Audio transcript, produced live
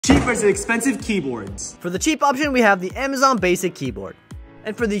Cheap versus expensive keyboards. For the cheap option, we have the Amazon Basic keyboard.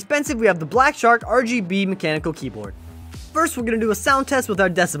 And for the expensive, we have the Black Shark RGB mechanical keyboard. First, we're going to do a sound test with our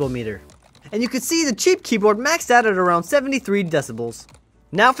decibel meter. And you can see the cheap keyboard maxed out at around 73 decibels.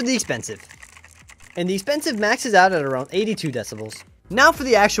 Now for the expensive. And the expensive maxes out at around 82 decibels. Now for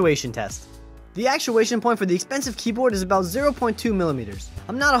the actuation test. The actuation point for the expensive keyboard is about 0.2 millimeters.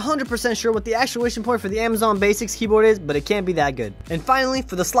 I'm not 100% sure what the actuation point for the Amazon Basics keyboard is, but it can't be that good. And finally,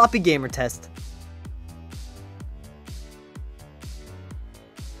 for the sloppy gamer test.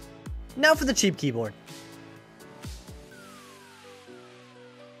 Now for the cheap keyboard.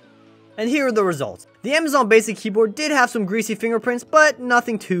 And here are the results. The Amazon Basic keyboard did have some greasy fingerprints, but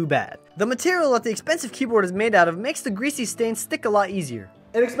nothing too bad. The material that the expensive keyboard is made out of makes the greasy stains stick a lot easier.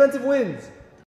 Inexpensive wins.